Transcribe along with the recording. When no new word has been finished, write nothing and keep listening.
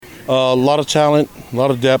A lot of talent, a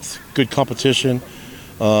lot of depth, good competition.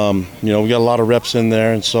 We got a lot of reps in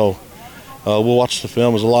there, and so we'll watch the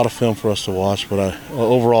film. There's a lot of film for us to watch, but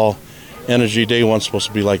overall energy, day one's supposed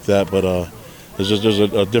to be like that, but there's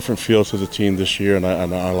a different feel to the team this year, and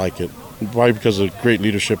I like it. Probably because of the great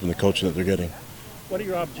leadership and the coaching that they're getting. What are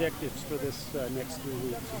your objectives for this next 3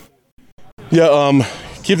 weeks? Yeah,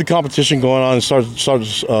 keep the competition going on and start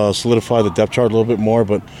to solidify the depth chart a little bit more.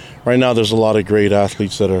 But right now, there's a lot of great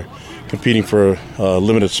athletes that are competing for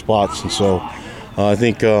limited spots, and so I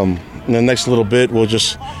think in the next little bit we'll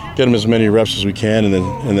just get them as many reps as we can,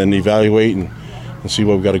 and then evaluate and see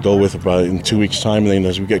what we got to go with about in 2 weeks' time. And then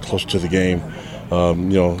as we get closer to the game,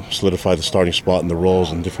 solidify the starting spot and the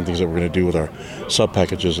roles and different things that we're going to do with our sub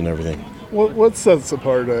packages and everything. What sets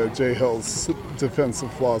apart Jay Hill's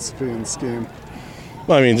defensive philosophy and scheme?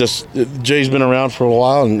 Well, I mean, just Jay's been around for a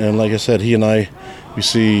while, and like I said, he and I, we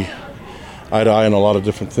see eye to eye on a lot of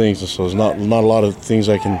different things, and so there's not a lot of things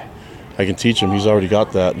I can teach him. He's already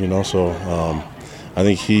got that, So I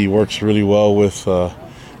think he works really well with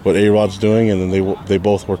what A-Rod's doing, and then they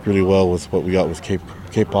both work really well with what we got with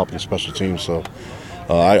K-pop and special teams. So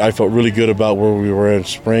I felt really good about where we were in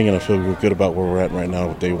spring, and I feel good about where we're at right now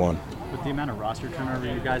with day one. With the amount of roster turnover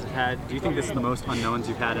you guys have had, do you think this is the most unknowns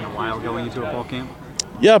you've had in a while going into a fall camp?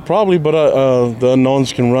 Yeah, probably, but the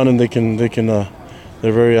unknowns can run and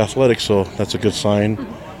they're very athletic, so that's a good sign.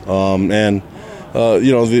 The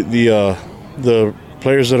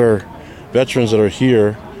players that are veterans that are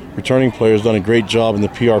here, returning players, done a great job in the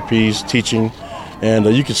PRPs teaching, and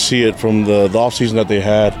you can see it from the offseason that they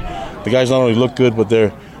had. The guys not only look good, but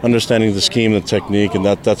they're understanding the scheme and the technique, and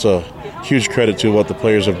that's a huge credit to what the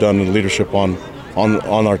players have done in leadership on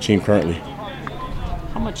our team currently.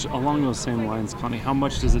 How much, along those same lines, Kalani, how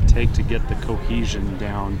much does it take to get the cohesion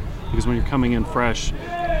down? Because when you're coming in fresh,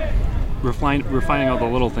 refining all the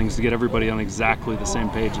little things to get everybody on exactly the same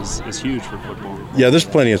page is huge for football. Yeah, there's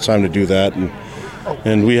plenty of time to do that,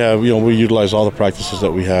 and we have, we utilize all the practices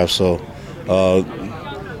that we have, so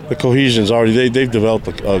the cohesion's already, they've developed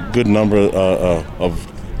a good number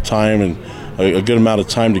of time and a good amount of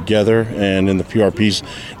time together, and in the PRPs,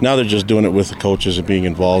 now they're just doing it with the coaches and being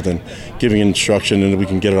involved and giving instruction, and we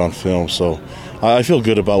can get it on film. So I feel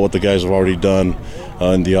good about what the guys have already done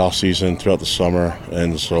in the off season throughout the summer,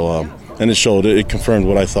 and so and it showed. It confirmed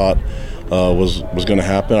what I thought was going to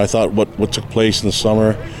happen. I thought what took place in the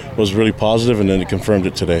summer was really positive, and then it confirmed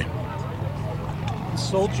it today.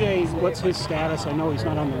 Soljay, what's his status? I know he's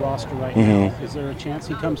not on the roster right now. Is there a chance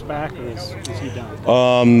he comes back, or is he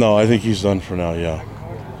done? No, I think he's done for now, yeah.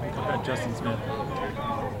 What about Justin Smith?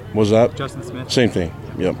 Was that? Justin Smith. Same thing,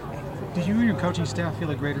 yep. Do you and your coaching staff feel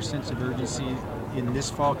a greater sense of urgency in this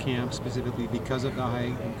fall camp, specifically because of the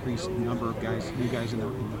high increased number of new guys in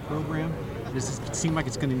the program? Does it seem like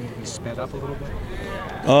it's going to be sped up a little bit?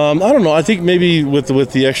 I don't know. I think maybe with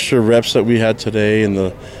the extra reps that we had today and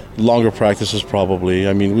the longer practices, probably.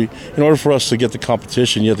 I mean, in order for us to get the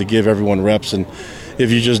competition, you have to give everyone reps, and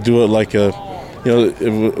if you just do it like if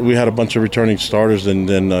we had a bunch of returning starters, then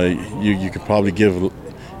you could probably give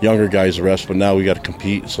younger guys reps, but now we got to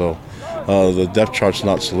compete, so the depth chart's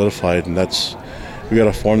not solidified, and we got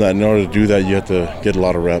to form that. In order to do that, you have to get a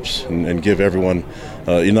lot of reps and give everyone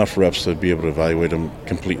enough reps to be able to evaluate them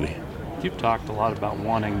completely. You've talked a lot about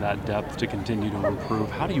wanting that depth to continue to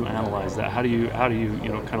improve. How do you analyze that? How do you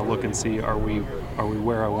kind of look and see, are we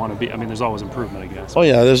where I want to be? I mean, there's always improvement, I guess. Oh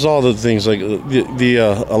yeah, there's all the things like the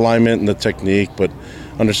alignment and the technique, but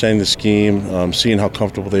understanding the scheme, seeing how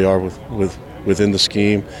comfortable they are within the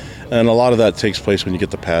scheme, and a lot of that takes place when you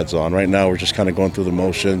get the pads on. Right now, we're just kind of going through the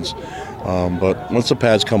motions, but once the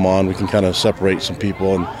pads come on, we can kind of separate some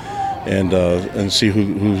people and see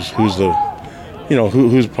who's the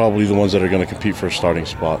who's probably the ones that are going to compete for starting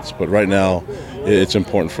spots. But right now, it's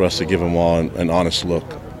important for us to give them all an honest look.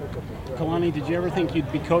 Kalani, did you ever think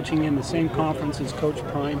you'd be coaching in the same conference as Coach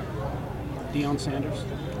Prime, Deion Sanders?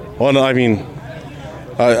 Well, no, I mean,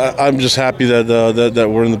 I'm just happy that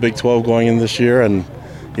we're in the Big 12 going in this year, and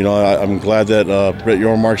I'm glad that Brett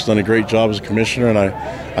Yormark's done a great job as a commissioner, and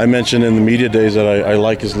I mentioned in the media days that I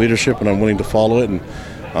like his leadership and I'm willing to follow it, and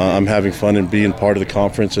I'm having fun and being part of the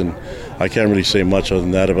conference, and I can't really say much other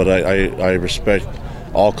than that, but I respect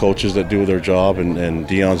all coaches that do their job, and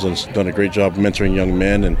Deion's done a great job mentoring young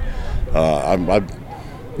men, and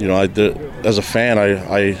as a fan,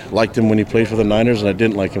 I liked him when he played for the Niners, and I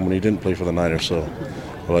didn't like him when he didn't play for the Niners. So,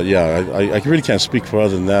 but yeah, I really can't speak for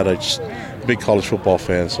other than that. I just a big college football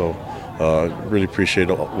fan, so really appreciate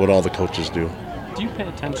what all the coaches do. Do you pay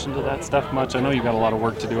attention to that stuff much? I know you've got a lot of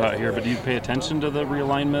work to do out here, but do you pay attention to the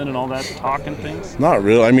realignment and all that talk and things? Not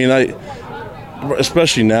really. I mean,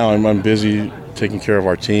 especially now, I'm busy taking care of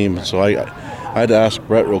our team. So I had to ask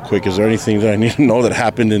Brett real quick, is there anything that I need to know that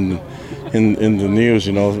happened in the news,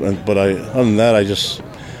 you know? But other than that, I just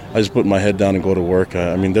put my head down and go to work.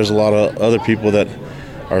 I mean, there's a lot of other people that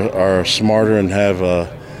are smarter and have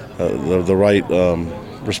the right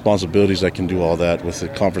responsibilities that can do all that with the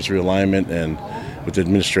conference realignment and with the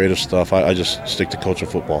administrative stuff. I just stick to coaching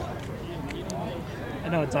football. I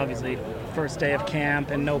know it's obviously first day of camp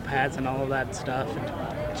and no pads and all of that stuff,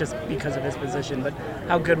 and just because of his position. But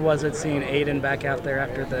how good was it seeing Aiden back out there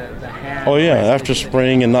after the hand? Oh yeah, after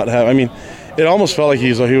spring and not have. I mean, it almost felt like he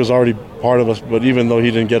was already part of us. But even though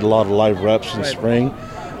he didn't get a lot of live reps in spring,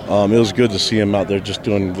 it was good to see him out there just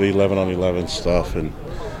doing the 11-on-11 stuff, and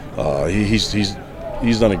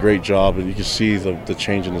he's done a great job, and you can see the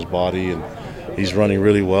change in his body, and he's running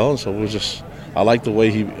really well. And so I like the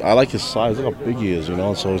way I like his size. Look how big he is, you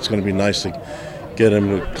know. So it's going to be nice to get him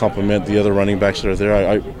to complement the other running backs that are there.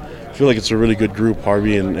 I feel like it's a really good group.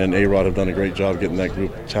 Harvey and A-Rod have done a great job getting that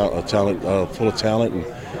group full of talent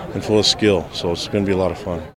and full of skill. So it's going to be a lot of fun.